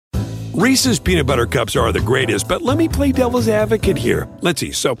Reese's peanut butter cups are the greatest, but let me play devil's advocate here. Let's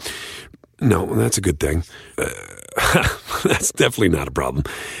see. So, no, that's a good thing. That's definitely not a problem.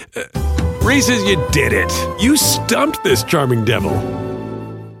 Reese's, you did it. You stumped this charming devil.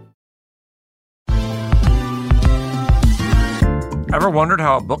 Ever wondered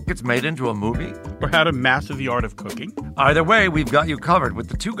how a book gets made into a movie? Or how to master the art of cooking? Either way, we've got you covered with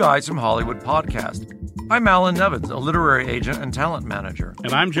the Two Guys from Hollywood podcast. I'm Alan Nevins, a literary agent and talent manager.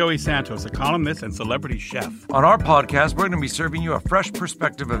 And I'm Joey Santos, a columnist and celebrity chef. On our podcast, we're going to be serving you a fresh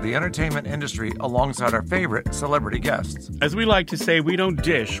perspective of the entertainment industry alongside our favorite celebrity guests. As we like to say, we don't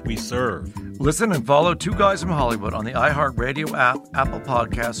dish, we serve. Listen and follow Two Guys from Hollywood on the iHeartRadio app, Apple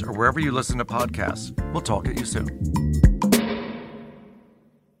Podcasts, or wherever you listen to podcasts. We'll talk at you soon.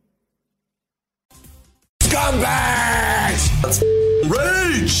 Scumbags! Let's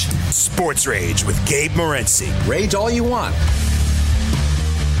rage! Sports Rage with Gabe Morency. Rage all you want.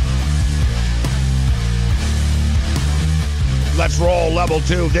 Let's roll level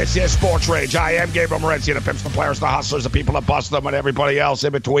 2. This is Sports Rage. I am Gabe Morency, the pimps, the players, the hustlers, the people that bust them, and everybody else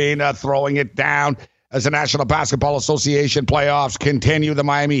in between, throwing it down as the National Basketball Association playoffs continue. The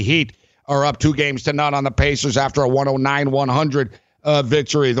Miami Heat are up 2-0 on the Pacers after a 109-100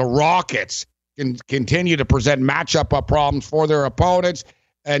 victory. The Rockets can continue to present matchup problems for their opponents.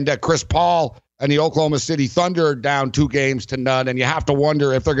 And Chris Paul and the Oklahoma City Thunder are down 2-0. And you have to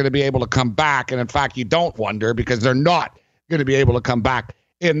wonder if they're going to be able to come back. And in fact, you don't wonder because they're not going to be able to come back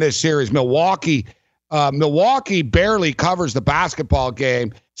in this series. Milwaukee barely covers the basketball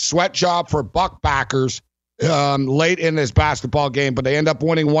game. Sweat job for Buck backers late in this basketball game, but they end up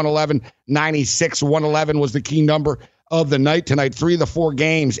winning 111-96. 111 was the key number of the night tonight. 3 of the 4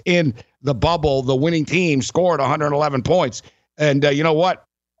 games in the bubble, the winning team scored 111 points. And you know what?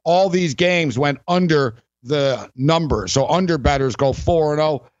 All these games went under the number. So under bettors go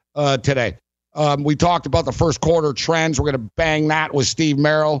 4-0 today. We talked about the first quarter trends. We're going to bang that with Steve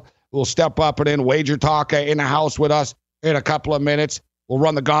Merrill. We'll step up and in Wager Talk in the house with us in a couple of minutes. We'll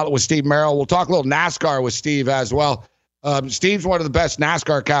run the gauntlet with Steve Merrill. We'll talk a little NASCAR with Steve as well. Steve's one of the best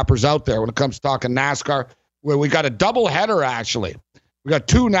NASCAR cappers out there when it comes to talking NASCAR. Where we got a double header, actually. We got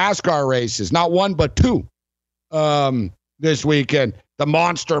 2 NASCAR races, not 1, but 2 this weekend. The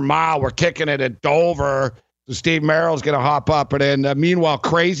Monster Mile, we're kicking it at Dover. So Steve Merrill's going to hop up. And then, meanwhile,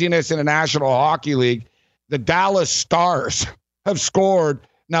 craziness in the National Hockey League. The Dallas Stars have scored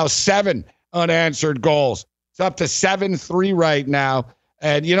now 7 unanswered goals. It's up to 7-3 right now.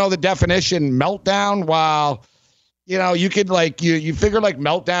 And, you know, the definition, meltdown, while... You know, you could you figure like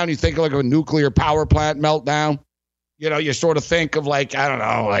meltdown, you think of like a nuclear power plant meltdown. You know, you sort of think of like, I don't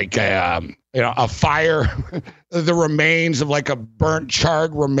know, like, a fire, the remains of like a burnt,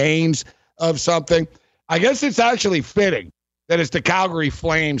 charred remains of something. I guess it's actually fitting that it's the Calgary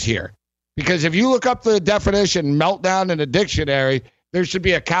Flames here. Because if you look up the definition meltdown in a dictionary, there should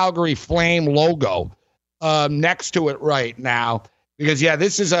be a Calgary Flame logo next to it right now. Because, yeah,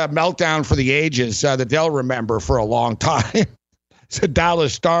 this is a meltdown for the ages that they'll remember for a long time. So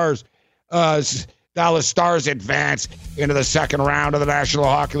Dallas Stars advance into the second round of the National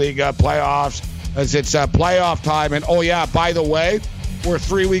Hockey League playoffs as it's playoff time. And, oh, yeah, by the way, we're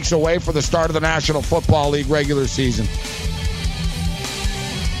 3 weeks away from the start of the National Football League regular season.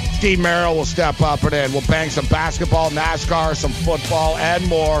 Steve Merrill will step up and in. We'll bang some basketball, NASCAR, some football, and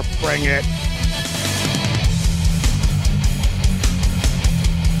more. Bring it.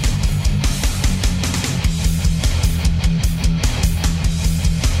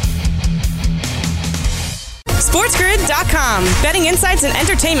 SportsGrid.com. Betting insights and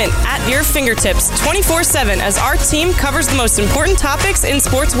entertainment at your fingertips 24/7 as our team covers the most important topics in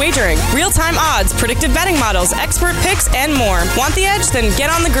sports wagering. Real-time odds, predictive betting models, expert picks, and more. Want the edge? Then get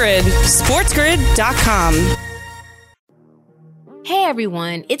on the grid. SportsGrid.com. Hey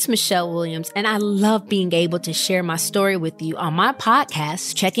everyone, it's Michelle Williams, and I love being able to share my story with you on my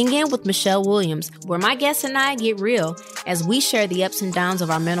podcast, Checking In with Michelle Williams, where my guests and I get real as we share the ups and downs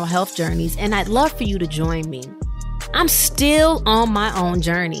of our mental health journeys, and I'd love for you to join me. I'm still on my own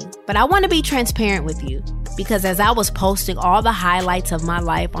journey, but I want to be transparent with you because as I was posting all the highlights of my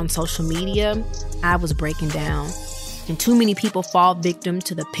life on social media, I was breaking down. And too many people fall victim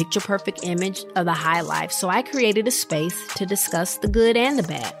to the picture-perfect image of the high life, so I created a space to discuss the good and the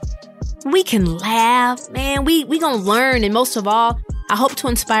bad. We can laugh, man, we gonna learn, and most of all, I hope to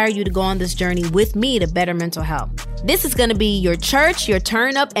inspire you to go on this journey with me to better mental health. This is gonna be your church, your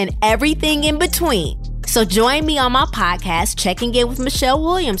turn-up, and everything in between. So join me on my podcast, Checking In with Michelle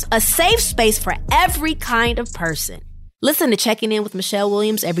Williams, a safe space for every kind of person. Listen to Checking In with Michelle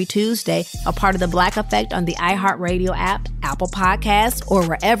Williams every Tuesday, a part of the Black Effect on the iHeartRadio app, Apple Podcasts, or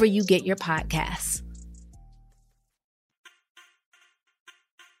wherever you get your podcasts.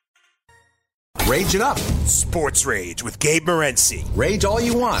 Rage it up. Sports Rage with Gabe Morency. Rage all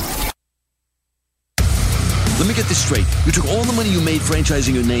you want. Let me get this straight. You took all the money you made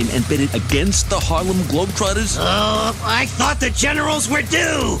franchising your name and bet it against the Harlem Globetrotters? I thought the Generals were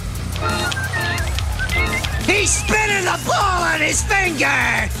due. He's spinning the ball on his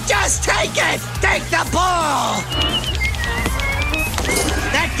finger. Just take it. Take the ball.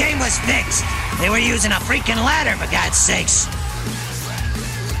 That game was fixed. They were using a freaking ladder, for God's sakes.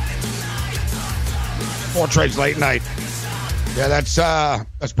 Sports Rage late night. Yeah,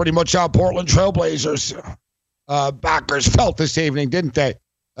 that's pretty much how Portland Trailblazers backers felt this evening, didn't they?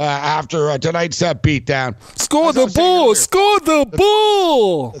 After tonight's beatdown. Score the ball! Score the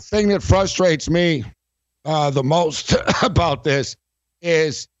ball! The thing that frustrates me the most about this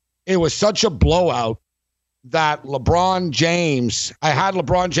is it was such a blowout that LeBron James, I had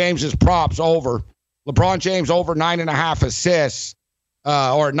LeBron James's props over. LeBron James over 9.5 assists.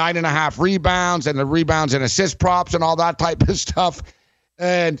 Or 9.5 rebounds and the rebounds and assist props and all that type of stuff.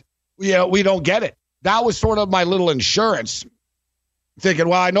 And, we don't get it. That was sort of my little insurance. Thinking,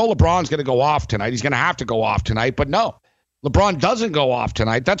 well, I know LeBron's going to go off tonight. He's going to have to go off tonight. But no, LeBron doesn't go off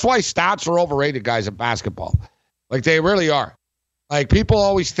tonight. That's why stats are overrated, guys, in basketball. Like, they really are. Like, people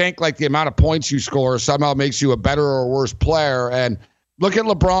always think, like, the amount of points you score somehow makes you a better or worse player. And look at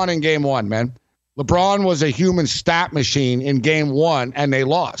LeBron in game one, man. LeBron was a human stat machine in game one, and they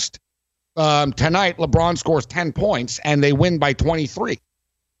lost. Tonight, LeBron scores 10 points, and they win by 23,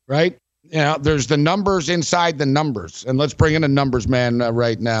 right? There's the numbers inside the numbers. And let's bring in a numbers man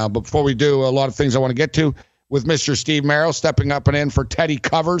right now. But before we do, a lot of things I want to get to with Mr. Steve Merrill stepping up and in for Teddy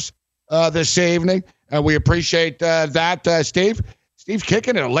Covers this evening. We appreciate that, Steve. Steve's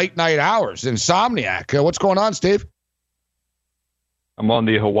kicking it at late night hours. Insomniac. What's going on, Steve? I'm on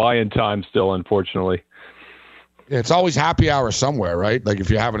the Hawaiian time still, unfortunately. It's always happy hour somewhere, right? Like if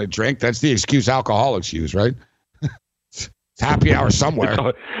you're having a drink, that's the excuse alcoholics use, right? It's happy hour somewhere.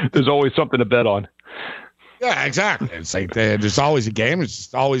 There's always something to bet on. Yeah, exactly. It's like there's always a game.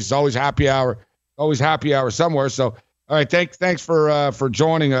 It's always happy hour. Always happy hour somewhere. So, all right, thanks for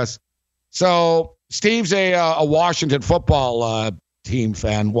joining us. So, Steve's a Washington football team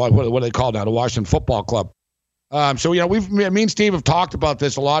fan. What do they call that? A Washington Football Club. So, me and Steve have talked about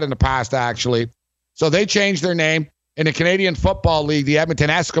this a lot in the past, actually. So they changed their name. In the Canadian Football League, the Edmonton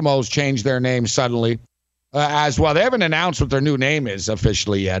Eskimos changed their name suddenly as well. They haven't announced what their new name is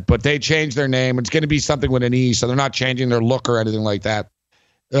officially yet, but they changed their name. It's going to be something with an E, so they're not changing their look or anything like that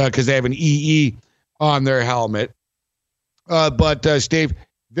because they have an EE on their helmet. But Steve,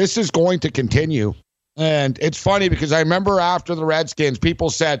 this is going to continue. And it's funny because I remember after the Redskins, people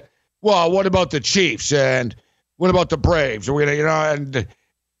said, well, what about the Chiefs? And what about the Braves? Are we gonna, and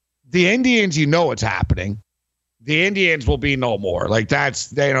the Indians, it's happening. The Indians will be no more. Like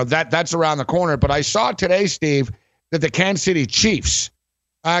that's around the corner. But I saw today, Steve, that the Kansas City Chiefs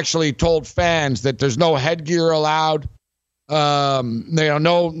actually told fans that there's no headgear allowed. No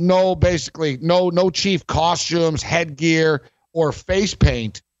Chief costumes, headgear, or face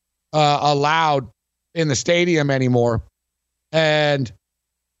paint allowed in the stadium anymore. And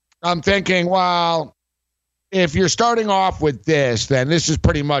I'm thinking, well, if you're starting off with this, then this is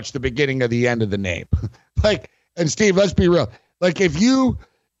pretty much the beginning of the end of the name. And Steve, let's be real. Like if you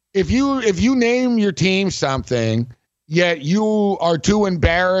name your team something, yet you are too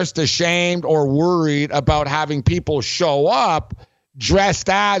embarrassed, ashamed, or worried about having people show up dressed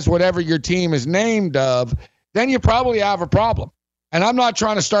as whatever your team is named of, then you probably have a problem. And I'm not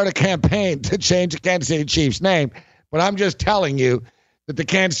trying to start a campaign to change the Kansas City Chiefs name, but I'm just telling you that the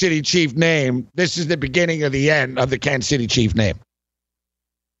Kansas City Chief name, this is the beginning of the end of the Kansas City Chief name.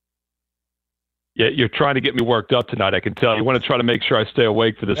 Yeah, you're trying to get me worked up tonight. I can tell. You want to try to make sure I stay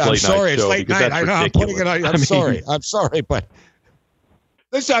awake for this late night show. I'm sorry, it's late night. I know. I'm putting it on. I'm sorry, but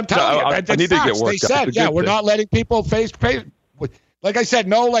listen, I'm telling you, I need to get worked up. They said, we're not letting people face paint. Like I said,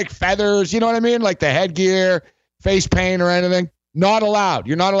 no, like feathers. You know what I mean? Like the headgear, face paint, or anything. Not allowed.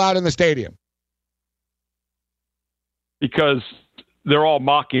 You're not allowed in the stadium because they're all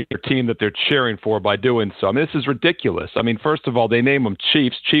mocking their team that they're cheering for by doing so. I mean, this is ridiculous. I mean, first of all, they name them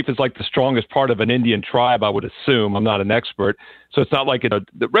Chiefs. Chief is like the strongest part of an Indian tribe, I would assume. I'm not an expert. So it's not like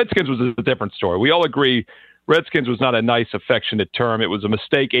the Redskins was a different story. We all agree Redskins was not a nice, affectionate term. It was a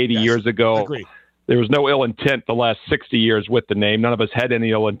mistake 80 years ago. I agree. There was no ill intent the last 60 years with the name. None of us had any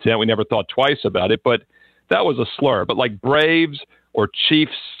ill intent. We never thought twice about it, but that was a slur. But like Braves or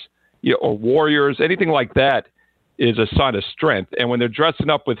Chiefs or Warriors, anything like that, is a sign of strength. And when they're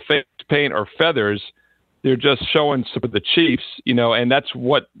dressing up with face paint or feathers, they're just showing some of the Chiefs, and that's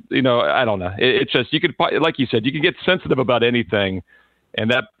what, I don't know. It's just, you could, like you said, you can get sensitive about anything. And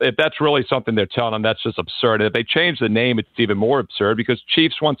that if that's really something they're telling them, that's just absurd. And if they change the name, it's even more absurd because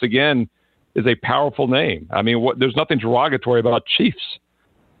Chiefs, once again, is a powerful name. I mean, there's nothing derogatory about Chiefs.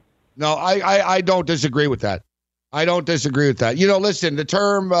 No, I don't disagree with that. I don't disagree with that. Listen, the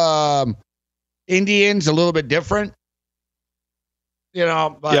term Indians a little bit different.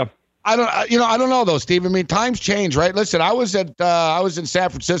 But yeah. I don't know though, Steve. I mean, times change, right? Listen, I was in San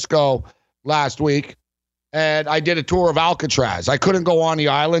Francisco last week, and I did a tour of Alcatraz. I couldn't go on the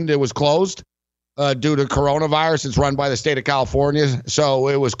island; it was closed due to coronavirus. It's run by the state of California, so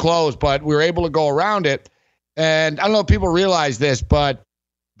it was closed. But we were able to go around it. And I don't know if people realize this, but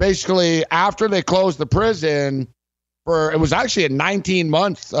basically, after they closed the prison, it was actually a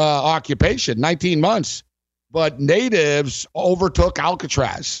 19-month occupation, 19 months. But natives overtook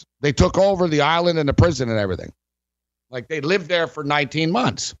Alcatraz. They took over the island and the prison and everything. Like they lived there for 19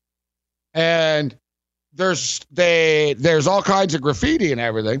 months. And there's all kinds of graffiti and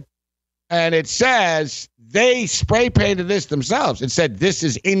everything. And it says they spray painted this themselves. It said, "This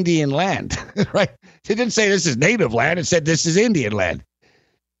is Indian land," right? It didn't say this is native land. It said this is Indian land.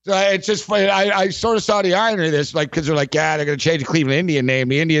 So it's just funny. I sort of saw the irony of this, because they're like, yeah, they're going to change the Cleveland Indian name.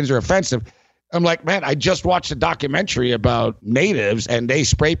 The Indians are offensive. I'm like, man, I just watched a documentary about natives, and they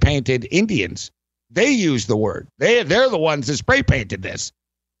spray painted Indians. They use the word. They're the ones that spray painted this,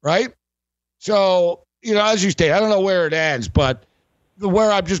 right? So, as you state, I don't know where it ends, but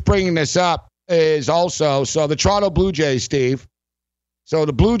where I'm just bringing this up is also, so the Toronto Blue Jays, Steve. So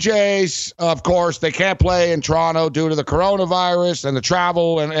the Blue Jays, of course, they can't play in Toronto due to the coronavirus and the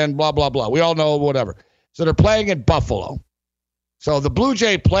travel and blah, blah, blah. We all know whatever. So they're playing in Buffalo. So the Blue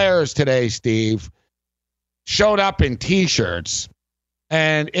Jay players today, Steve, showed up in T-shirts,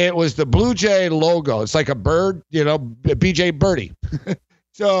 and it was the Blue Jay logo. It's like a bird, BJ Birdie.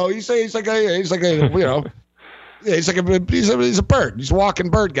 So he's a bird. He's a walking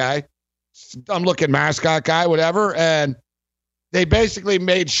bird guy. I'm looking mascot guy, whatever. And they basically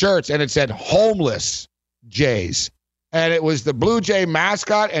made shirts, and it said "Homeless Jays," and it was the Blue Jay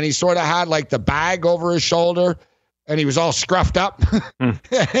mascot, and he sort of had like the bag over his shoulder, and he was all scruffed up.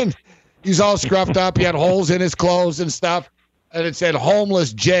 And he's all scruffed up. He had holes in his clothes and stuff, and it said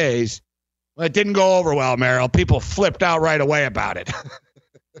 "Homeless Jays." Well, it didn't go over well, Merrill. People flipped out right away about it.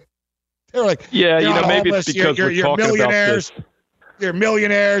 They were like, "Yeah, maybe homeless. It's because you're talking millionaires. about this. You're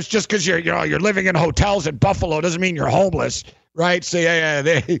millionaires. Just because you're living in hotels in Buffalo doesn't mean you're homeless." Right, so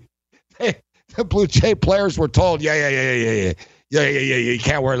the Blue Jay players were told, you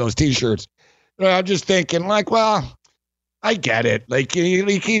can't wear those T-shirts. I'm just thinking, well, I get it. Like,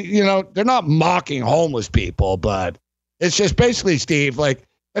 they're not mocking homeless people, but it's just basically, Steve, like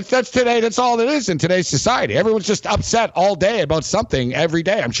that's today. That's all it is in today's society. Everyone's just upset all day about something every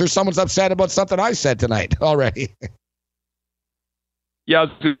day. I'm sure someone's upset about something I said tonight already. Yeah,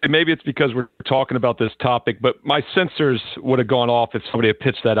 maybe it's because we're talking about this topic, but my sensors would have gone off if somebody had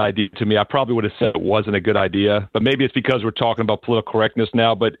pitched that idea to me. I probably would have said it wasn't a good idea, but maybe it's because we're talking about political correctness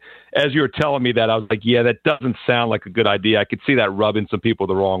now. But as you were telling me that, I was like, yeah, that doesn't sound like a good idea. I could see that rubbing some people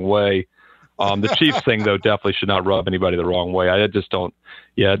the wrong way. The Chiefs thing, though, definitely should not rub anybody the wrong way. I just don't.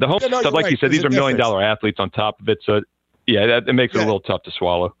 Yeah, the whole stuff, like right. You said, these are $1 million athletes on top of it. So, yeah, it makes it a little tough to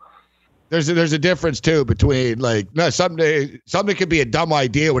swallow. There's a difference too between something could be a dumb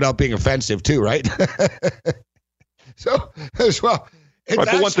idea without being offensive too, right? So as well. Right,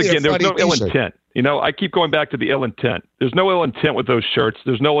 but once again, there's no ill intent. I keep going back to the ill intent. There's no ill intent with those shirts.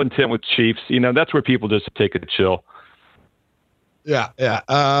 There's no intent with Chiefs. That's where people just take a chill. Yeah.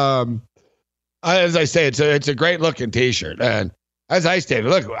 As I say, it's a great looking T-shirt, and as I stated,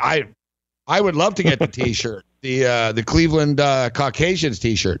 look, I would love to get the T-shirt, the Cleveland Caucasians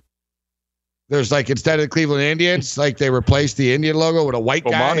T-shirt. There's instead of the Cleveland Indians, they replaced the Indian logo with a white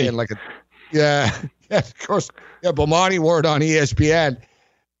guy and of course, Bomani wore it on ESPN.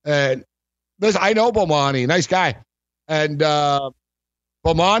 And listen, I know Bomani, nice guy, and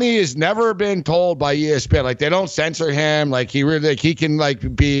Bomani has never been told by ESPN they don't censor him, he can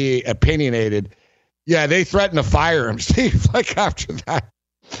be opinionated. Yeah, they threatened to fire him, Steve. After that,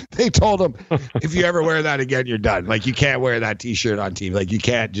 they told him if you ever wear that again, you're done. You can't wear that T-shirt on TV. You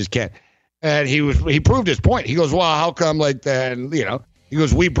can't. And he proved his point. He goes, well, how come then, he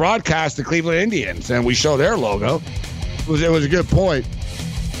goes, we broadcast the Cleveland Indians and we show their logo. It was a good point.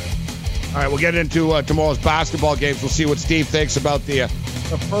 All right, we'll get into tomorrow's basketball games. We'll see what Steve thinks about the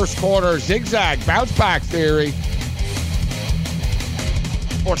first quarter zigzag bounce back theory.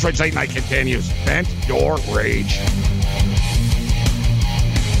 Sports Rage Late Night continues. Vent your rage.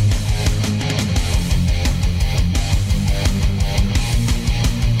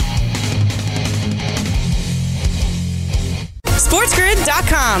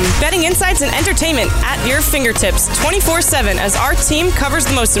 SportsGrid.com. Betting insights and entertainment at your fingertips 24/7 as our team covers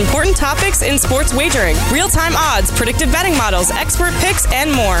the most important topics in sports wagering. Real-time odds, predictive betting models, expert picks,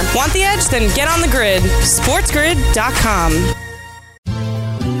 and more. Want the edge? Then get on the grid. SportsGrid.com.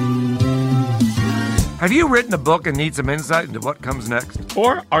 Have you written a book and need some insight into what comes next?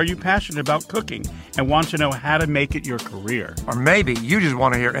 Or are you passionate about cooking and want to know how to make it your career? Or maybe you just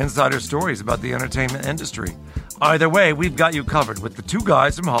want to hear insider stories about the entertainment industry. Either way, we've got you covered with the Two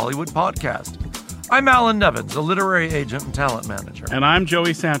Guys from Hollywood podcast. I'm Alan Nevins, a literary agent and talent manager. And I'm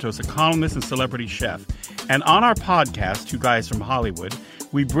Joey Santos, a columnist and celebrity chef. And on our podcast, Two Guys from Hollywood,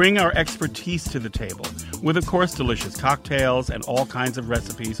 we bring our expertise to the table with, of course, delicious cocktails and all kinds of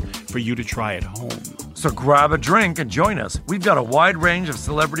recipes for you to try at home. So grab a drink and join us. We've got a wide range of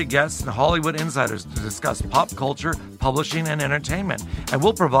celebrity guests and Hollywood insiders to discuss pop culture, publishing, and entertainment. And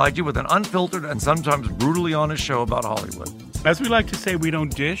we'll provide you with an unfiltered and sometimes brutally honest show about Hollywood. As we like to say, we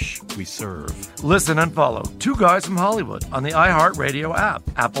don't dish, we serve. Listen and follow Two Guys from Hollywood on the iHeartRadio app,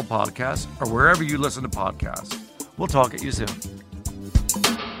 Apple Podcasts, or wherever you listen to podcasts. We'll talk at you soon.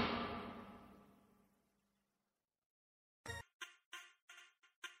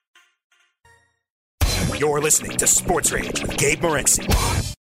 You're listening to Sports Rage with Gabe Morency.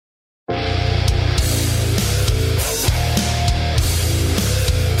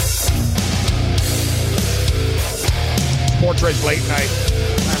 Sports Rage Late Night.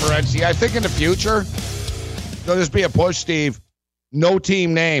 I'm Morency. I think in the future, there'll just be a push, Steve. No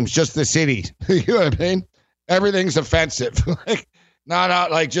team names, just the cities. You know what I mean? Everything's offensive.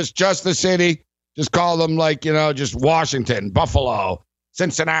 Not like just the city. Just call them just Washington, Buffalo,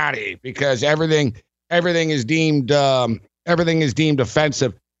 Cincinnati, because everything is deemed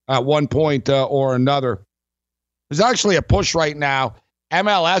offensive at one point or another. There's actually a push right now.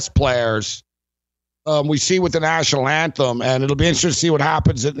 MLS players, we see with the national anthem, and it'll be interesting to see what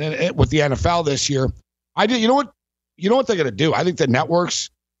happens with the NFL this year. You know what they're going to do? I think the networks,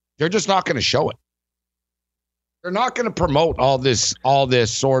 they're just not going to show it. They're not going to promote all this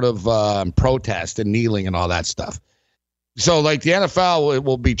sort of protest and kneeling and all that stuff. So, the NFL, it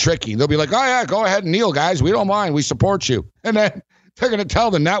will be tricky. They'll be like, oh, yeah, go ahead and kneel, guys. We don't mind. We support you. And then they're going to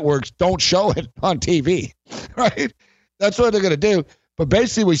tell the networks, don't show it on TV, right? That's what they're going to do. But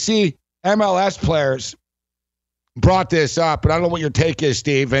basically, we see MLS players brought this up, and I don't know what your take is,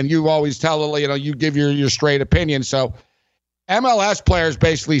 Steve, and you always tell, you give your straight opinion. So MLS players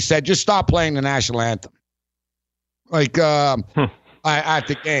basically said, just stop playing the national anthem, at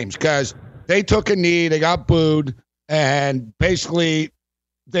the games, because they took a knee, they got booed. And basically,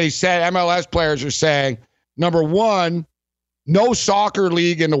 they said MLS players are saying, number one, no soccer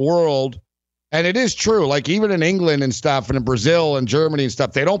league in the world. And it is true. Even in England and stuff, and in Brazil and Germany and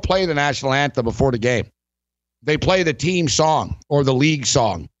stuff, they don't play the national anthem before the game. They play the team song or the league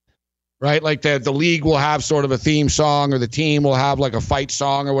song, right? The league will have sort of a theme song, or the team will have a fight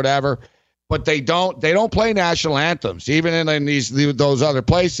song or whatever. But they don't play national anthems, even in those other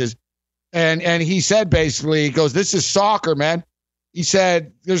places. And he said, basically, he goes, this is soccer, man. He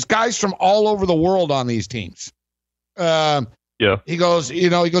said, there's guys from all over the world on these teams. Yeah. He goes, why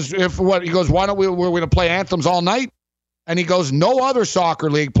don't we're going to play anthems all night? And he goes, no other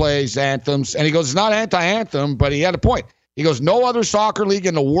soccer league plays anthems. And he goes, it's not anti-anthem, but he had a point. He goes, no other soccer league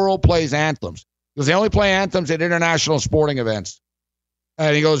in the world plays anthems. Because they only play anthems at international sporting events.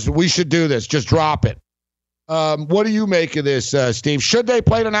 And he goes, we should do this. Just drop it. What do you make of this, Steve? Should they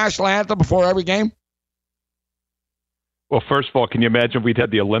play the national anthem before every game? Well, first of all, can you imagine if we'd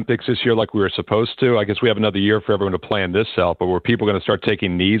had the Olympics this year like we were supposed to? I guess we have another year for everyone to plan this out, but were people going to start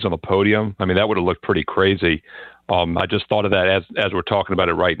taking knees on the podium? I mean, that would have looked pretty crazy. I just thought of that as we're talking about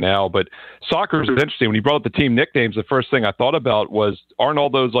it right now. But soccer is interesting. When you brought up the team nicknames, the first thing I thought about was, aren't all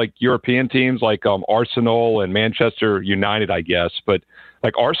those European teams like Arsenal and Manchester United, I guess? But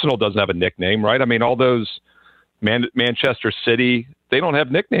Arsenal doesn't have a nickname, right? I mean, all those Manchester City, they don't have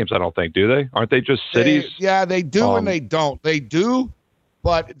nicknames, I don't think, do they? Aren't they just cities? They do and they don't. They do,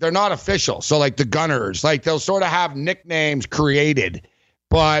 but they're not official. So the Gunners, they'll sort of have nicknames created,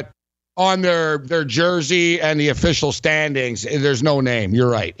 but on their jersey and the official standings, there's no name.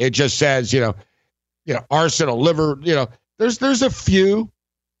 You're right. It just says, Arsenal, Liverpool, there's a few.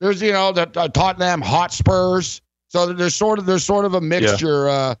 There's, the Tottenham Hotspurs. So there's sort of a mixture.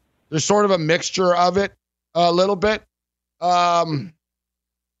 Yeah. There's sort of a mixture of it. A little bit. But,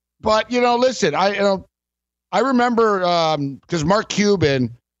 listen, I remember because Mark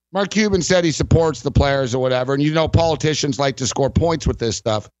Cuban said he supports the players or whatever, and politicians like to score points with this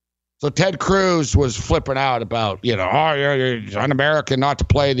stuff. So Ted Cruz was flipping out about, it's un-American not to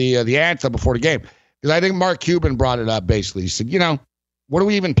play the anthem before the game. Because I think Mark Cuban brought it up, basically. He said, what are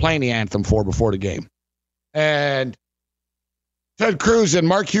we even playing the anthem for before the game? And Ted Cruz and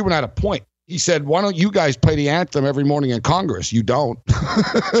Mark Cuban had a point. He said, why don't you guys play the anthem every morning in Congress? You don't.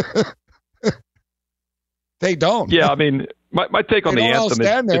 They don't. Yeah, I mean, my take on the anthem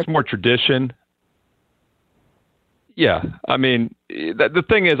is it's more tradition. Yeah, I mean, the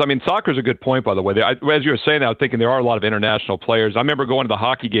thing is, soccer's a good point, by the way. As you were saying, I was thinking there are a lot of international players. I remember going to the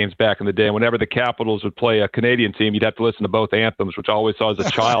hockey games back in the day, and whenever the Capitals would play a Canadian team, you'd have to listen to both anthems, which I always saw as a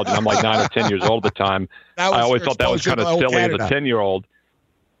child, and I'm like 9 or 10 years old at the time. I always thought that was kind of silly as a 10-year-old.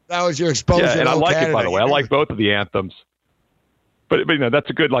 That was your exposure. Yeah, and I like Canada. it, by the way. I like both of the anthems. But that's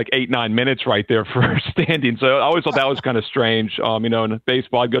a good 8-9 minutes right there for standing. So I always thought that was kind of strange. In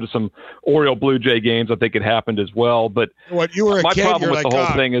baseball, I'd go to some Oriole Blue Jay games. I think it happened as well. But when you were a my kid, problem with the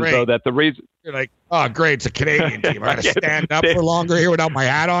whole thing great. is though that the reason you're like, oh great, it's a Canadian team. I got to stand up for longer here without my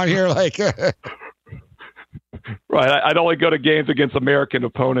hat on here, like. Right, I'd only go to games against American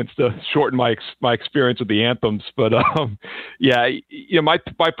opponents to shorten my experience with the anthems. But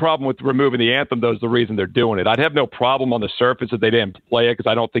my problem with removing the anthem, though, is the reason they're doing it. I'd have no problem on the surface if they didn't play it because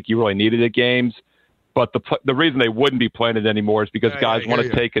I don't think you really needed it games. But the reason they wouldn't be playing it anymore is because guys want to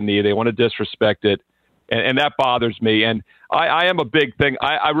take a knee, they want to disrespect it, and that bothers me. And I am a big thing.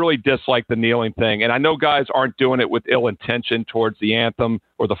 I really dislike the kneeling thing, and I know guys aren't doing it with ill intention towards the anthem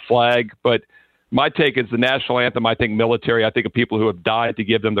or the flag, but my take is the national anthem, I think military, I think of people who have died to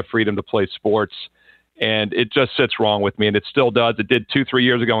give them the freedom to play sports. And it just sits wrong with me. And it still does. It did 2-3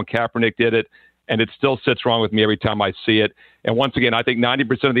 years ago when Kaepernick did it. And it still sits wrong with me every time I see it. And once again, I think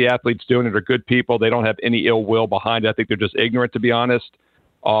 90% of the athletes doing it are good people. They don't have any ill will behind it. I think they're just ignorant, to be honest.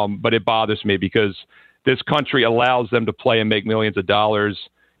 But it bothers me because this country allows them to play and make millions of dollars.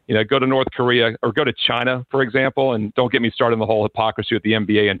 Go to North Korea or go to China, for example, and don't get me started on the whole hypocrisy with the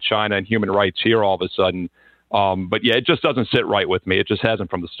NBA and China and human rights here all of a sudden. But yeah, it just doesn't sit right with me. It just hasn't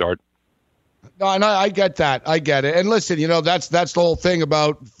from the start. No, I get that. I get it. And listen, that's the whole thing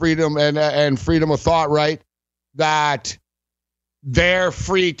about freedom and freedom of thought, right? That they're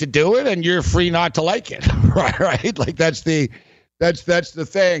free to do it and you're free not to like it, right? Like that's the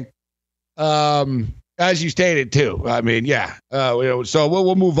thing. As you stated too. So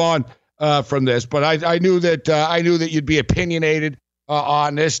we'll move on from this. But I knew that you'd be opinionated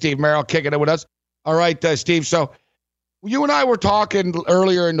on this. Steve Merrill kicking it with us. All right, Steve. So you and I were talking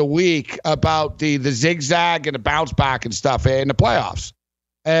earlier in the week about the zigzag and the bounce back and stuff in the playoffs,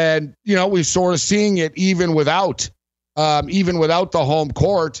 and we're sort of seeing it even without the home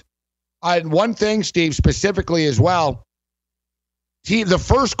court. One thing, Steve, specifically as well. The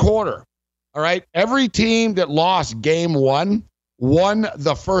first quarter. All right. Every team that lost game 1 won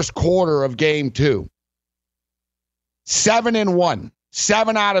the first quarter of game 2. 7-1,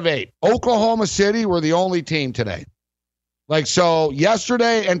 7 out of 8. Oklahoma City were the only team today. So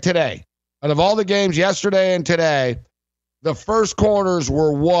yesterday and today, out of all the games yesterday and today, the first quarters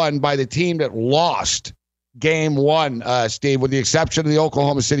were won by the team that lost game 1, Steve, with the exception of the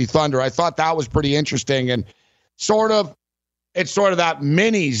Oklahoma City Thunder. I thought that was pretty interesting and it's sort of that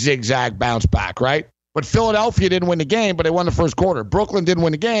mini zigzag bounce back, right? But Philadelphia didn't win the game, but they won the first quarter. Brooklyn didn't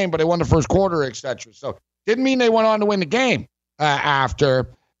win the game, but they won the first quarter, etc. So didn't mean they went on to win the game after.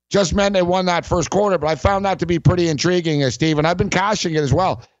 Just meant they won that first quarter. But I found that to be pretty intriguing, Steve. And I've been cashing it as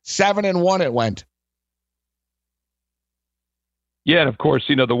well. 7-1 it went. Yeah, and of course,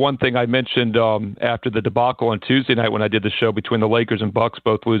 the one thing I mentioned after the debacle on Tuesday night when I did the show between the Lakers and Bucks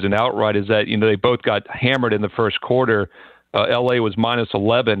both losing outright is that, they both got hammered in the first quarter. LA was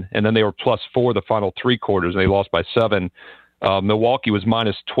 -11, and then they were +4 the final 3 quarters, and they lost by 7. Milwaukee was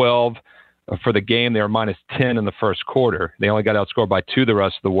 -12 for the game. They were -10 in the first quarter. They only got outscored by 2 the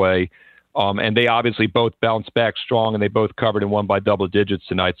rest of the way. And they obviously both bounced back strong, and they both covered and won by double digits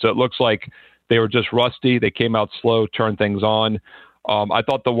tonight. So it looks like they were just rusty. They came out slow, turned things on. I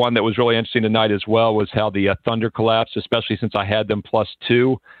thought the one that was really interesting tonight as well was how the Thunder collapsed, especially since I had them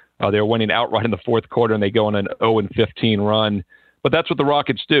 +2. They were winning outright in the fourth quarter, and they go on an 0-15 run. But that's what the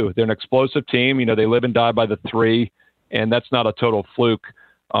Rockets do. They're an explosive team. They live and die by the 3, and that's not a total fluke.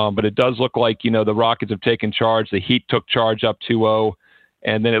 But it does look like, the Rockets have taken charge. The Heat took charge up 2-0.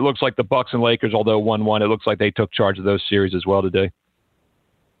 And then it looks like the Bucks and Lakers, although 1-1, it looks like they took charge of those series as well today.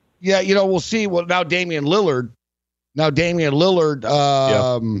 Yeah, we'll see. Well, now Damian Lillard's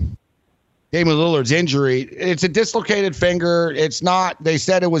injury, it's a dislocated finger. It's not, they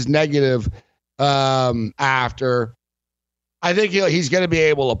said it was negative after. I think he's going to be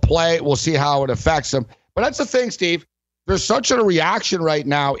able to play. We'll see how it affects him. But that's the thing, Steve. There's such a reaction right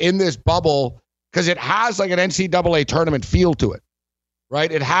now in this bubble because it has like an NCAA tournament feel to it,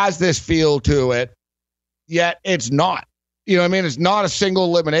 right? It has this feel to it, yet it's not. You know what I mean? It's not a single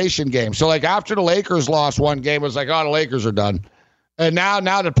elimination game. So, like, after the Lakers lost one game, it was like, oh, the Lakers are done. And now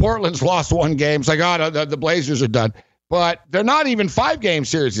that Portland's lost one game, it's like, oh, the Blazers are done. But they're not even 5-game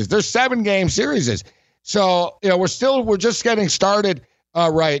series. They're 7-game series. So, you know, we're just getting started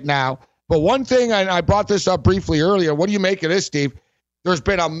right now. But one thing, and I brought this up briefly earlier, what do you make of this, Steve? There's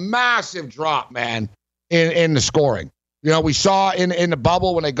been a massive drop, man, in the scoring. You know, we saw in the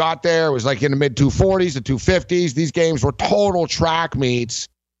bubble when they got there, it was like in the mid-240s, the 250s. These games were total track meets.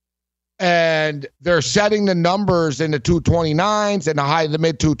 And they're setting the numbers in the 229s and the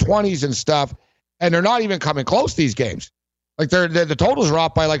mid-220s and stuff. And they're not even coming close, these games. Like, the totals are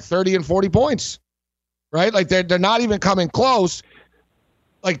off by like 30 and 40 points, right? Like, they're not even coming close.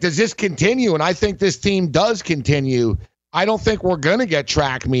 Like, does this continue? And I think this team does continue. I don't think we're going to get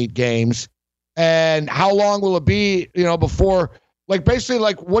track meet games. And how long will it be, you know, before, like, basically,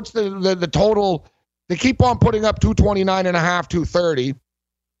 like, what's the total? They keep on putting up 229.5, 230,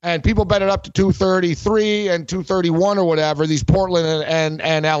 and people bet it up to 233 and 231 or whatever, these Portland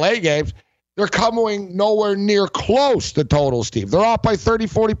and LA games. They're coming nowhere near close to total, Steve. They're off by 30,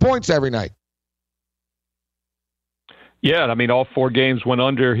 40 points every night. Yeah, I mean, all 4 games went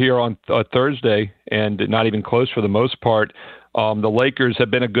under here on Thursday, and not even close for the most part. The Lakers have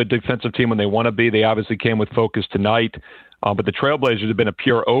been a good defensive team when they want to be. They obviously came with focus tonight. But the Trailblazers have been a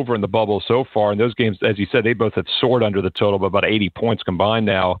pure over in the bubble so far. And those games, as you said, they both have soared under the total by about 80 points combined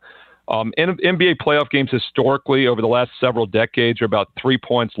now. NBA playoff games historically over the last several decades are about 3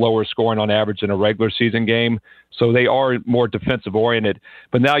 points lower scoring on average than a regular season game. So they are more defensive oriented.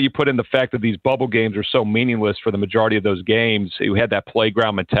 But now you put in the fact that these bubble games are so meaningless for the majority of those games. You had that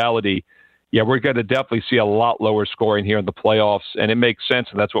playground mentality. Yeah, we're going to definitely see a lot lower scoring here in the playoffs, and it makes sense,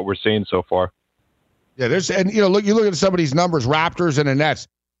 and that's what we're seeing so far. Yeah, you look at some of these numbers, Raptors and the Nets,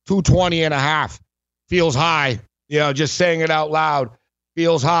 220.5 feels high. You know, just saying it out loud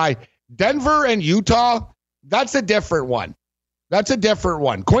feels high. Denver and Utah, that's a different one.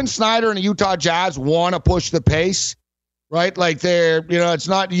 Quinn Snyder and the Utah Jazz want to push the pace, right? Like it's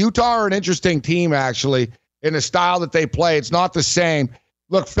not Utah are an interesting team actually in the style that they play. It's not the same.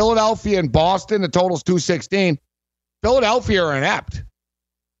 Look, Philadelphia and Boston, the total's 216. Philadelphia are inept.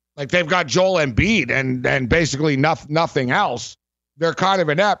 Like, they've got Joel Embiid and basically nothing else. They're kind of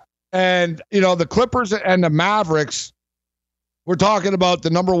inept. And, you know, the Clippers and the Mavericks, we're talking about the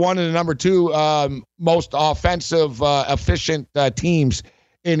number 1 and the number 2 most offensive, efficient teams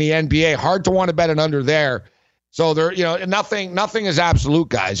in the NBA. Hard to want to bet an under there. So, nothing is absolute,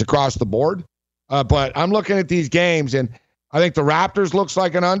 guys, across the board. But I'm looking at these games, and I think the Raptors looks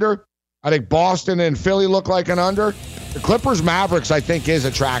like an under. I think Boston and Philly look like an under. The Clippers-Mavericks, I think, is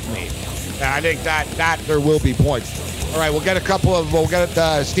a track meet. And I think that there will be points. All right, we'll get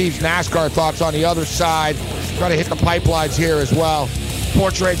Steve's NASCAR thoughts on the other side. Try to hit the pipelines here as well.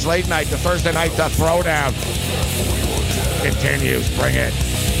 Sports Rage Late Night, the Thursday night throwdown continues. Bring it.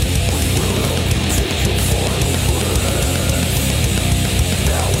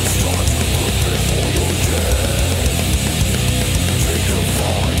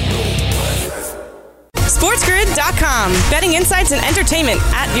 SportsGrid.com. Betting insights and entertainment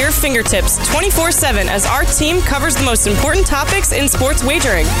at your fingertips 24/7 as our team covers the most important topics in sports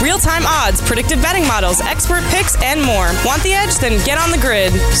wagering. Real-time odds, predictive betting models, expert picks, and more. Want the edge? Then get on the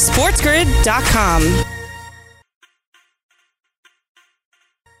grid. SportsGrid.com.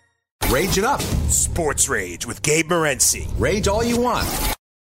 Rage it up. Sports Rage with Gabe Morency. Rage all you want.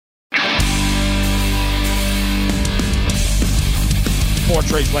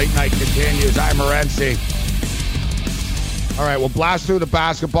 Sports Rage Late Night continues. I'm Morency. All right, we'll blast through the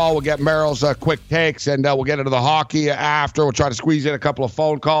basketball. We'll get Merrill's quick takes, and we'll get into the hockey after. We'll try to squeeze in a couple of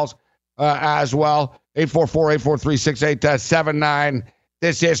phone calls as well. 844-843-6879.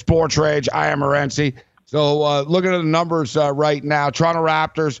 This is Sports Rage. I am Morency. So looking at the numbers right now, Toronto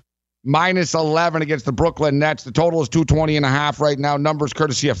Raptors minus 11 against the Brooklyn Nets. The total is 220.5 right now. Numbers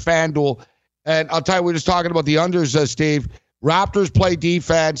courtesy of FanDuel. And I'll tell you, we're just talking about the unders, Steve. Raptors play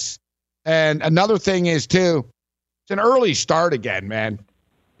defense. And another thing is, too, it's an early start again, man.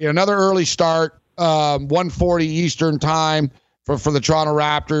 You know, another early start, 1:40 Eastern time for the Toronto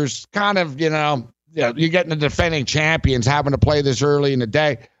Raptors. Kind of, you're getting the defending champions having to play this early in the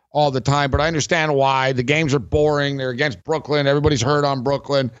day all the time. But I understand why. The games are boring. They're against Brooklyn. Everybody's heard on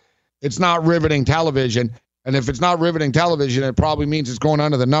Brooklyn. It's not riveting television. And if it's not riveting television, it probably means it's going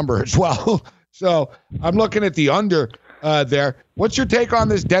under the number as well. So I'm looking at the under there. What's your take on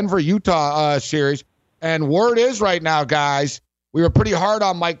this Denver-Utah series? And word is right now, guys, we were pretty hard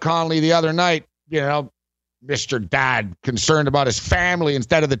on Mike Conley the other night. You know, Mr. Dad concerned about his family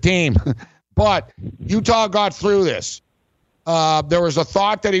instead of the team. But Utah got through this. There was a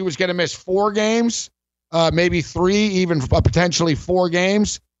thought that he was going to miss 4 games, maybe 3, even potentially 4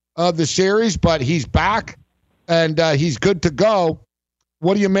 games of the series, but he's back and he's good to go.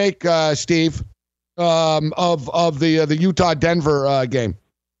 What do you make, Steve, of the Utah-Denver game?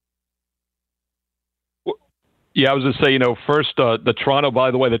 Yeah, I was going to say, first, the Toronto,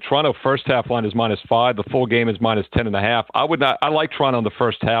 by the way, the Toronto first half line is -5. The full game is -10.5. I like Toronto in the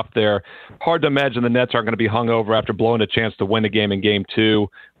first half there. Hard to imagine the Nets aren't going to be hung over after blowing a chance to win the game in game 2.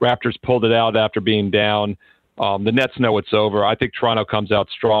 Raptors pulled it out after being down. The Nets know it's over. I think Toronto comes out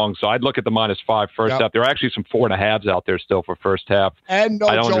strong. So I'd look at the -5 first half. There are actually some 4.5s out there still for first half. And no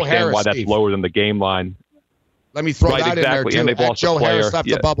I don't Joe understand Harris, why that's Steve. lower than the game line. Let me throw that in there, too. And they've lost Joe a player. Harris left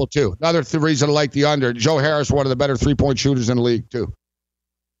the bubble, too. Another reason to like the under. Joe Harris, one of the better three-point shooters in the league, too.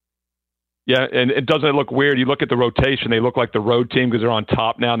 Yeah, and it doesn't look weird. You look at the rotation, they look like the road team because they're on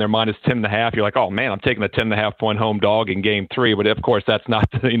top now and they're -10.5. You're like, oh, man, I'm taking a 10.5-point home dog in game 3. But, of course, that's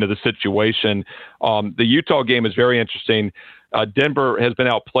not the situation. The Utah game is very interesting. Denver has been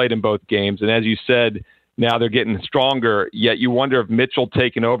outplayed in both games. And as you said, now they're getting stronger, yet you wonder if Mitchell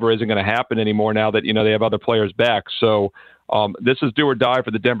taking over isn't going to happen anymore now that, they have other players back. So this is do or die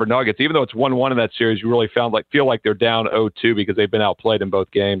for the Denver Nuggets. Even though it's 1-1 in that series, you really feel like they're down 0-2 because they've been outplayed in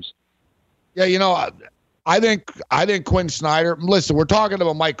both games. Yeah, I think Quinn Snyder, listen, we're talking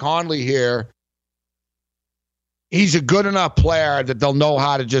about Mike Conley here. He's a good enough player that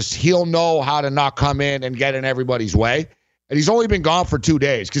he'll know how to not come in and get in everybody's way. And he's only been gone for 2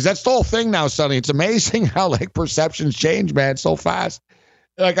 days because that's the whole thing now, Sonny. It's amazing how, perceptions change, man, so fast.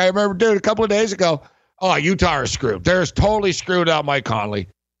 I remember, dude, a couple of days ago, Utah are screwed. They're totally screwed out, Mike Conley.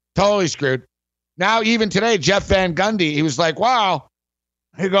 Totally screwed. Now, even today, Jeff Van Gundy, he was like, wow.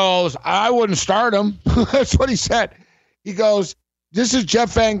 He goes, I wouldn't start him. That's what he said. He goes, this is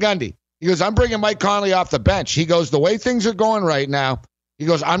Jeff Van Gundy. He goes, I'm bringing Mike Conley off the bench. He goes, the way things are going right now, he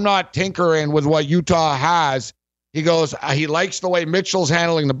goes, I'm not tinkering with what Utah has. He goes, he likes the way Mitchell's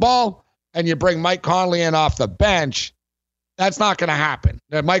handling the ball, and you bring Mike Conley in off the bench. That's not going to happen.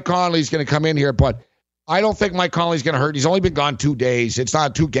 Mike Conley's going to come in here, but I don't think Mike Conley's going to hurt. He's only been gone 2 days. It's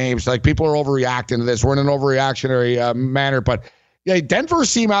not 2 games. People are overreacting to this. We're in an overreactionary manner, but yeah, Denver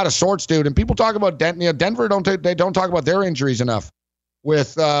seem out of sorts, dude. And people talk about Denver. They don't talk about their injuries enough.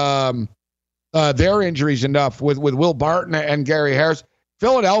 With their injuries enough with Will Barton and Gary Harris.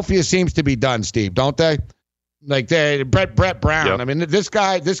 Philadelphia seems to be done, Steve, don't they? Brett Brown. Yep. I mean, this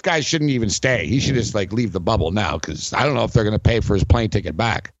guy shouldn't even stay. He should just leave the bubble now because I don't know if they're going to pay for his plane ticket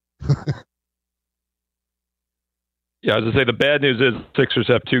back. Yeah, as I say, the bad news is Sixers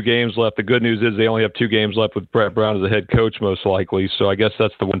have 2 games left. The good news is they only have 2 games left with Brett Brown as the head coach, most likely. So I guess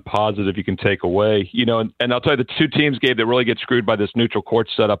that's the one positive you can take away. And I'll tell you, the 2 teams, Gabe, that really get screwed by this neutral court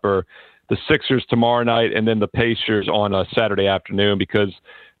setup are the Sixers tomorrow night and then the Pacers on a Saturday afternoon because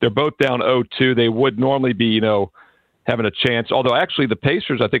they're both down 0-2. They would normally be, having a chance. Although actually the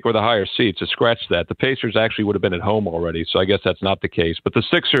Pacers, I think, were the higher seeds. So scratch that. The Pacers actually would have been at home already. So I guess that's not the case. But the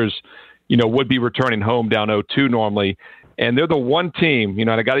Sixers, would be returning home down 0-2 normally. And they're the one team,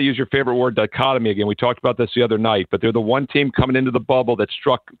 and I got to use your favorite word, dichotomy again. We talked about this the other night, but they're the one team coming into the bubble that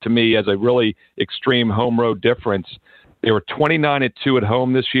struck to me as a really extreme home road difference. They were 29-2 at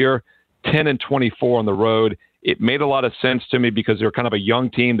home this year, 10-24 on the road. It made a lot of sense to me because they're kind of a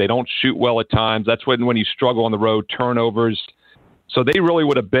young team. They don't shoot well at times. That's when you struggle on the road, turnovers. So they really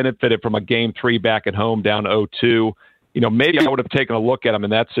would have benefited from a game 3 back at home down 0-2. Maybe I would have taken a look at them in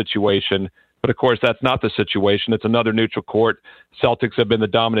that situation. But, of course, that's not the situation. It's another neutral court. Celtics have been the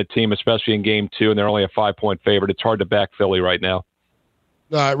dominant team, especially in game 2, and they're only a 5-point favorite. It's hard to back Philly right now.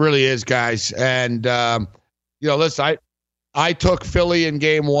 It really is, guys. And, listen, I took Philly in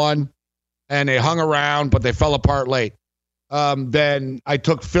game 1. And they hung around, but they fell apart late. Then I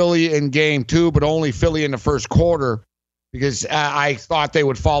took Philly in game 2, but only Philly in the first quarter because I thought they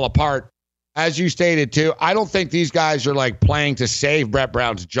would fall apart. As you stated, too, I don't think these guys are playing to save Brett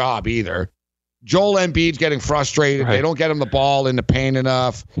Brown's job either. Joel Embiid's getting frustrated. Right. They don't get him the ball in the paint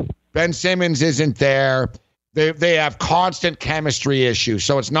enough. Ben Simmons isn't there. They have constant chemistry issues.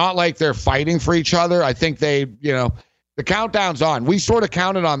 So it's not like they're fighting for each other. I think they, the countdown's on. We sort of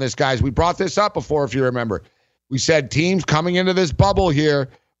counted on this, guys. We brought this up before, if you remember. We said teams coming into this bubble here,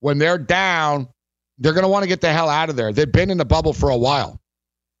 when they're down, they're going to want to get the hell out of there. They've been in the bubble for a while,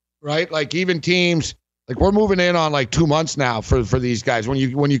 right? Even teams, we're moving in on 2 months now for these guys. When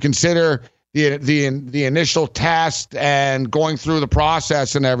you consider the initial test and going through the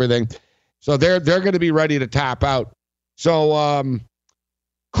process and everything. So they're going to be ready to tap out. So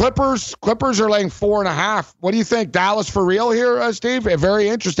Clippers are laying 4.5. What do you think? Dallas for real here, Steve? Very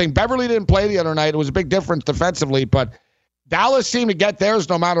interesting. Beverly didn't play the other night. It was a big difference defensively, but Dallas seemed to get theirs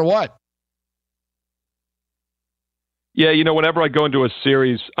no matter what. Yeah, whenever I go into a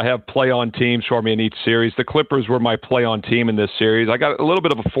series, I have play-on teams for me in each series. The Clippers were my play-on team in this series. I got a little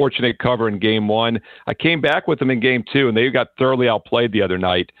bit of a fortunate cover in Game 1. I came back with them in Game 2, and they got thoroughly outplayed the other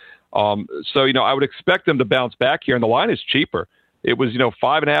night. So I would expect them to bounce back here, and the line is cheaper. It was,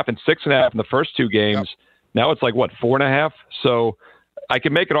 5.5 and 6.5 in the first two games. Yep. Now it's like, 4.5? So I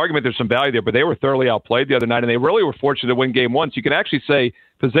can make an argument there's some value there, but they were thoroughly outplayed the other night, and they really were fortunate to win Game 1. So you can actually say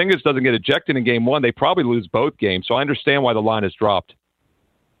Porzingis doesn't get ejected in Game 1. They probably lose both games. So I understand why the line has dropped.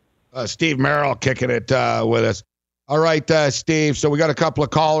 Steve Merrill kicking it with us. All right, Steve. So we got a couple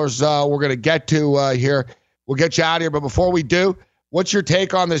of callers we're going to get to here. We'll get you out of here. But before we do, what's your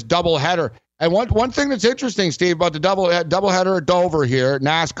take on this doubleheader? And one thing that's interesting, Steve, about the doubleheader at Dover here,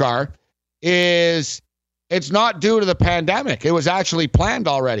 NASCAR, is it's not due to the pandemic. It was actually planned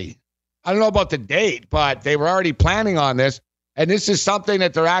already. I don't know about the date, but they were already planning on this. And this is something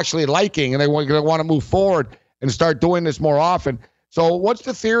that they're actually liking, and they're going to want to move forward and start doing this more often. So what's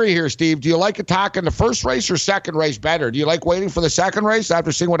the theory here, Steve? Do you like attacking the first race or second race better? Do you like waiting for the second race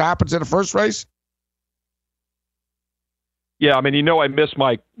after seeing what happens in the first race? Yeah, I mean, I miss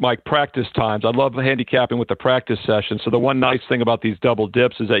my practice times. I love handicapping with the practice session. So the one nice thing about these double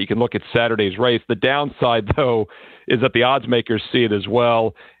dips is that you can look at Saturday's race. The downside, though, is that the odds makers see it as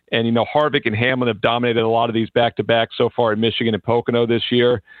well. And, Harvick and Hamlin have dominated a lot of these back-to-back so far in Michigan and Pocono this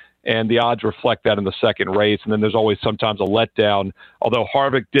year. And the odds reflect that in the second race. And then there's always sometimes a letdown. Although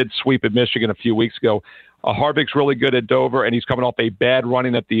Harvick did sweep at Michigan a few weeks ago. Harvick's really good at Dover, and he's coming off a bad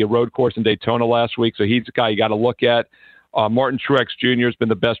running at the road course in Daytona last week. So he's a guy you got to look at. Martin Truex Jr. has been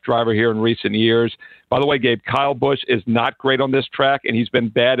the best driver here in recent years. By the way, Gabe, Kyle Busch is not great on this track, and he's been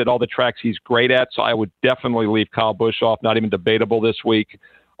bad at all the tracks he's great at. So I would definitely leave Kyle Busch off, not even debatable this week.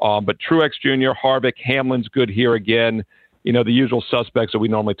 But Truex Jr., Harvick, Hamlin's good here again. The usual suspects that we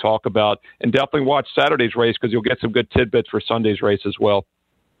normally talk about. And definitely watch Saturday's race because you'll get some good tidbits for Sunday's race as well.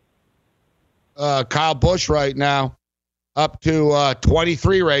 Kyle Busch right now up to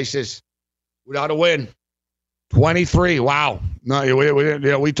 23 races without a win. 23. Wow. No,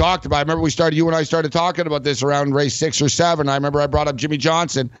 we talked about. I remember you and I started talking about this around race 6 or 7. I remember I brought up Jimmy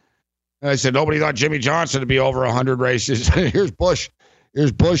Johnson, and I said nobody thought Jimmy Johnson to be over 100 races. Here's Busch.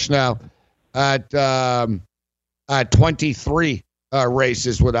 Here's Busch now at 23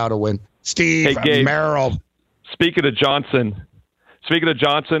 races without a win. Steve Merrill. Speaking of Johnson,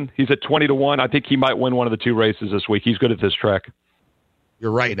 he's at 20-1. I think he might win one of the two races this week. He's good at this track.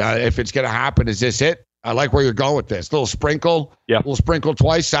 You're right. If it's going to happen, is this it? I like where you're going with this. Little sprinkle. Yeah. Little sprinkle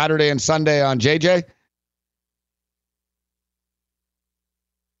twice, Saturday and Sunday on JJ.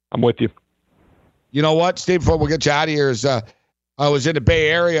 I'm with you. You know what, Steve, before we get you out of here, is I was in the Bay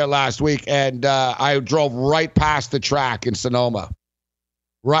Area last week, and I drove right past the track in Sonoma.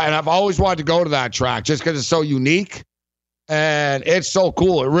 Right, and I've always wanted to go to that track just because it's so unique, and it's so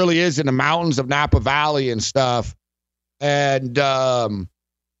cool. It really is in the mountains of Napa Valley and stuff. And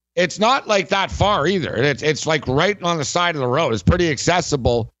it's not like that far either. It's like right on the side of the road. It's pretty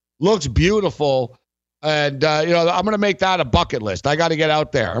accessible. Looks beautiful. And, I'm going to make that a bucket list. I got to get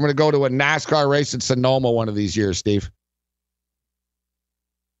out there. I'm going to go to a NASCAR race in Sonoma one of these years, Steve.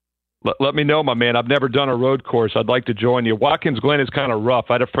 Let me know, my man. I've never done a road course. I'd like to join you. Watkins Glen is kind of rough.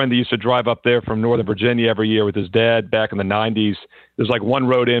 I had a friend that used to drive up there from Northern Virginia every year with his dad back in the 90s. There's like one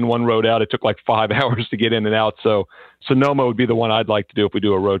road in, one road out. It took like 5 hours to get in and out. So Sonoma would be the one I'd like to do if we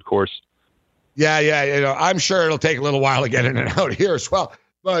do a road course. Yeah. I'm sure it'll take a little while to get in and out here as well.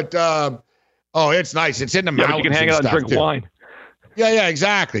 But, it's nice. It's in the mountains. But you can hang out and drink wine. Yeah,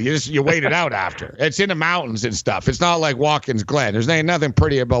 exactly. You wait it out after. It's in the mountains and stuff. It's not like Watkins Glen. There's nothing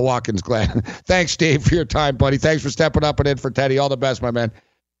pretty about Watkins Glen. Thanks, Steve, for your time, buddy. Thanks for stepping up and in for Teddy. All the best, my man.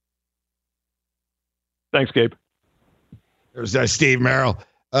 Thanks, Gabe. There's Steve Merrill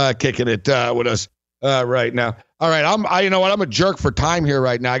kicking it with us right now. All right, you know what? I'm a jerk for time here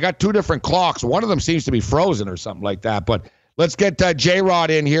right now. I got 2 different clocks. One of them seems to be frozen or something like that. But let's get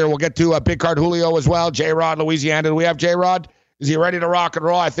J-Rod in here. We'll get to Big Card Julio as well. J-Rod, Louisiana. Do we have J-Rod? Is he ready to rock and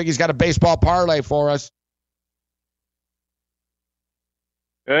roll? I think he's got a baseball parlay for us.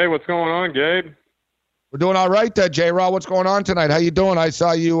 Hey, what's going on, Gabe? We're doing all right, J-Rod. What's going on tonight? How you doing? I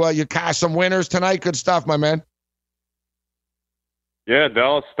saw you cash some winners tonight. Good stuff, my man. Yeah,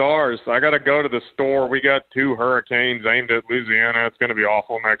 Dallas Stars. I got to go to the store. We got 2 hurricanes aimed at Louisiana. It's going to be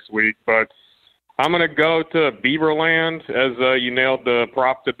awful next week. But I'm going to go to Beaverland, as you nailed the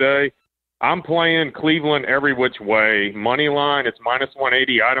prop today. I'm playing Cleveland every which way. Money line, it's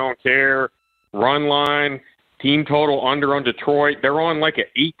 -180. I don't care. Run line, team total under on Detroit. They're on like an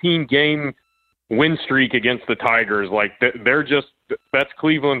 18-game win streak against the Tigers. Like, they're just – that's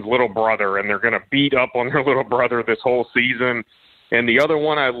Cleveland's little brother, and they're going to beat up on their little brother this whole season. And the other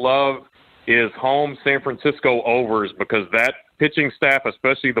one I love is home San Francisco overs, because that pitching staff,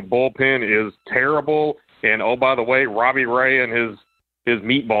 especially the bullpen, is terrible. And, oh, by the way, Robbie Ray and his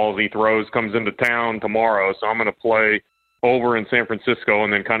meatballs he throws comes into town tomorrow. So I'm going to play over in San Francisco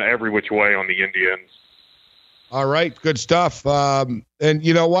and then kind of every which way on the Indians. All right, good stuff. And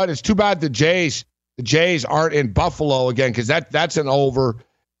you know what? It's too bad the Jays aren't in Buffalo again, because that's an over.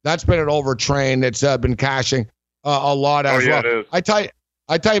 That's been an over train that's been cashing a lot as well. It is. I tell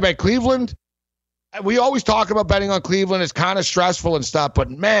you about Cleveland. We always talk about betting on Cleveland. It's kind of stressful and stuff,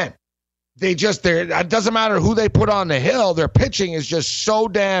 but man, it doesn't matter who they put on the hill. Their pitching is just so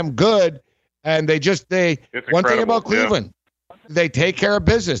damn good, and one thing about Cleveland, they take care of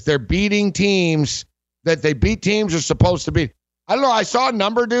business. They're beating teams that they beat teams are supposed to beat. I don't know. I saw a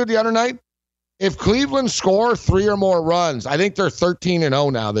number, dude, the other night. If Cleveland score 3 or more runs, I think they're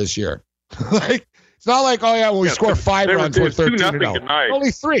 13-0 now this year. Like, it's not like, oh, yeah, when we score 5 runs, we're 13-0. Only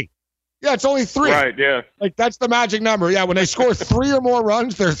 3. Yeah, it's only 3. Right, yeah. Like, that's the magic number. Yeah, when they score 3 or more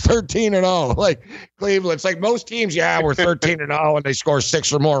runs, they're 13-0. Like, Cleveland, it's like most teams, we're 13-0, and they score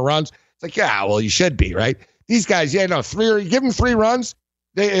 6 or more runs. It's like, yeah, well, you should be, right? These guys, 3, give them 3 runs.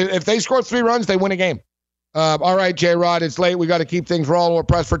 If they score 3 runs, they win a game. All right, J-Rod, it's late. We got to keep things rolling. We're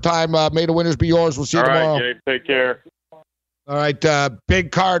pressed for time. May the winners be yours. We'll see you tomorrow. All right, Gabe, take care. All right,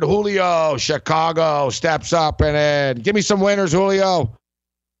 big card, Julio, Chicago, steps up and in. Give me some winners, Julio.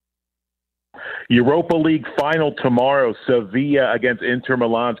 Europa League final tomorrow. Sevilla against Inter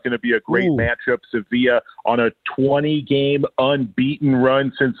Milan is going to be a great matchup. Sevilla on a 20-game unbeaten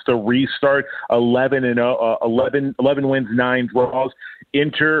run since the restart, 11 wins, 9 draws.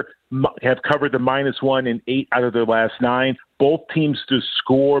 Inter have covered the -1 in 8 out of their last 9. Both teams to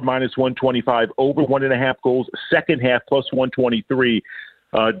score -125, over 1.5 goals. Second half +123,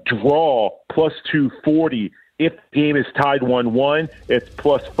 draw +240. If the game is tied 1-1, it's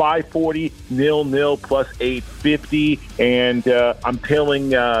 +540, 0-0, +850, and I'm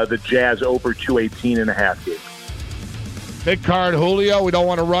tailing the Jazz over 218.5 games. Big card, Julio. We don't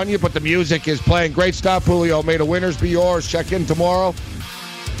want to run you, but the music is playing. Great stuff, Julio. May the winners be yours. Check in tomorrow.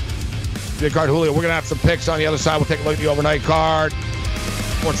 Big card, Julio. We're going to have some picks on the other side. We'll take a look at the overnight card.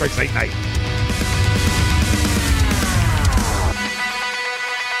 Sports Race Late Night.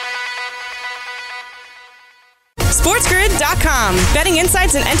 SportsGrid.com. Betting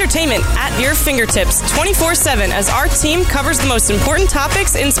insights and entertainment at your fingertips 24/7 as our team covers the most important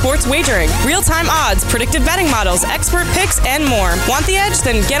topics in sports wagering. Real-time odds, predictive betting models, expert picks, and more. Want the edge?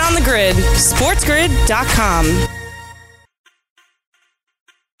 Then get on the grid. SportsGrid.com.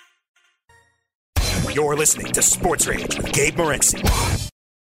 You're listening to Sports Rage with Gabe Morency.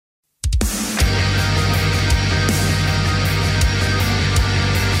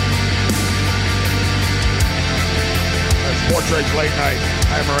 Sports Rage Late Night.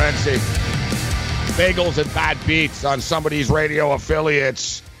 I'm Morency. Bagels and bad beats on somebody's radio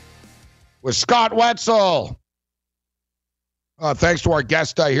affiliates with Scott Wetzel. Thanks to our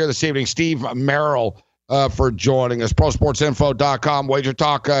guest here this evening, Steve Merrill, for joining us. ProSportsInfo.com, Wager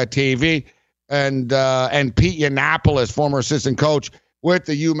Talk TV, and Pete Yiannopoulos, former assistant coach with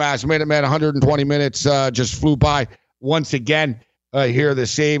the UMass Minutemen. 120 minutes just flew by once again here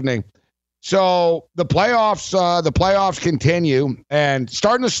this evening. So the playoffs continue and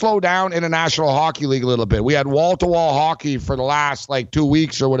starting to slow down in the National Hockey League a little bit. We had wall-to-wall hockey for the last 2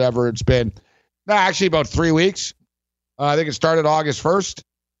 weeks or whatever it's been. No, actually about 3 weeks. I think it started August 1st.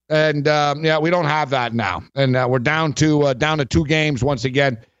 And we don't have that now. And we're down to 2 games once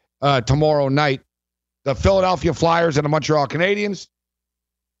again tomorrow night. The Philadelphia Flyers and the Montreal Canadiens.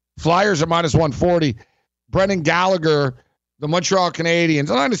 Flyers are -140. Brendan Gallagher, the Montreal Canadiens,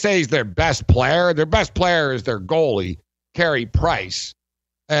 I'm not going to say he's their best player. Their best player is their goalie, Carey Price.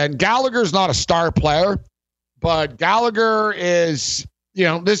 And Gallagher's not a star player, but Gallagher is,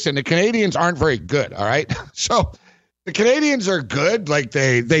 listen, the Canadiens aren't very good, all right? So the Canadiens are good. Like,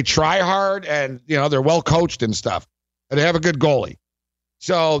 they try hard, and, they're well coached and stuff. And they have a good goalie.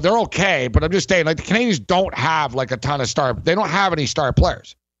 So they're okay, but I'm just saying, the Canadiens don't have, a ton of they don't have any star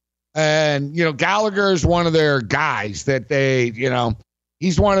players. And, Gallagher's one of their guys that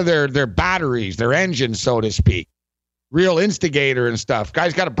he's one of their batteries, their engines, so to speak. real instigator and stuff.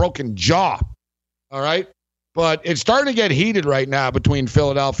 Guy's got a broken jaw. All right. But it's starting to get heated right now between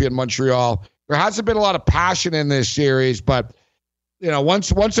Philadelphia and Montreal. There hasn't been a lot of passion in this series, but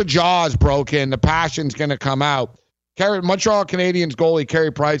once a jaw is broken, the passion's going to come out. Montreal Canadiens goalie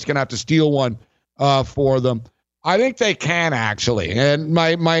Carey Price going to have to steal one for them. I think they can, actually. And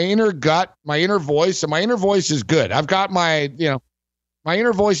my inner gut, my inner voice is good. I've got my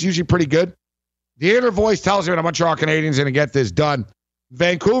inner voice is usually pretty good. The inner voice tells me the Montreal Canadiens are going to get this done.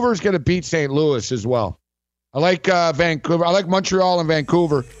 Vancouver's going to beat St. Louis as well. I like Vancouver. I like Montreal and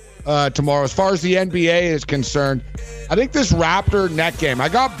Vancouver tomorrow. As far as the NBA is concerned, I think this Raptor net game, I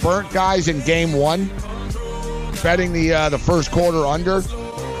got burnt, guys, in game 1, betting the first quarter under.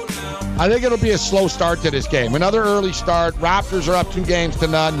 I think it'll be a slow start to this game. Another early start. Raptors are up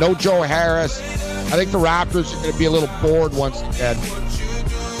 2-0. No Joe Harris. I think the Raptors are going to be a little bored once again.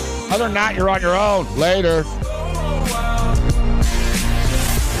 Other than that, you're on your own. Later.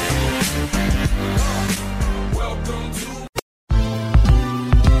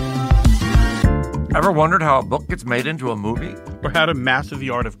 Ever wondered how a book gets made into a movie? Or how to master the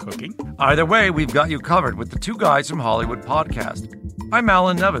art of cooking? Either way, we've got you covered with the Two Guys from Hollywood podcast. I'm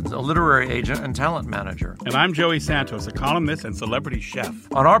Alan Nevins, a literary agent and talent manager. And I'm Joey Santos, a columnist and celebrity chef.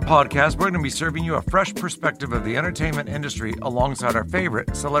 On our podcast, we're going to be serving you a fresh perspective of the entertainment industry alongside our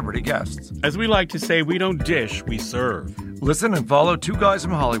favorite celebrity guests. As we like to say, we don't dish, we serve. Listen and follow Two Guys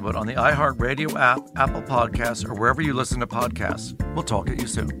from Hollywood on the iHeartRadio app, Apple Podcasts, or wherever you listen to podcasts. We'll talk at you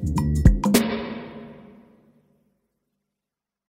soon.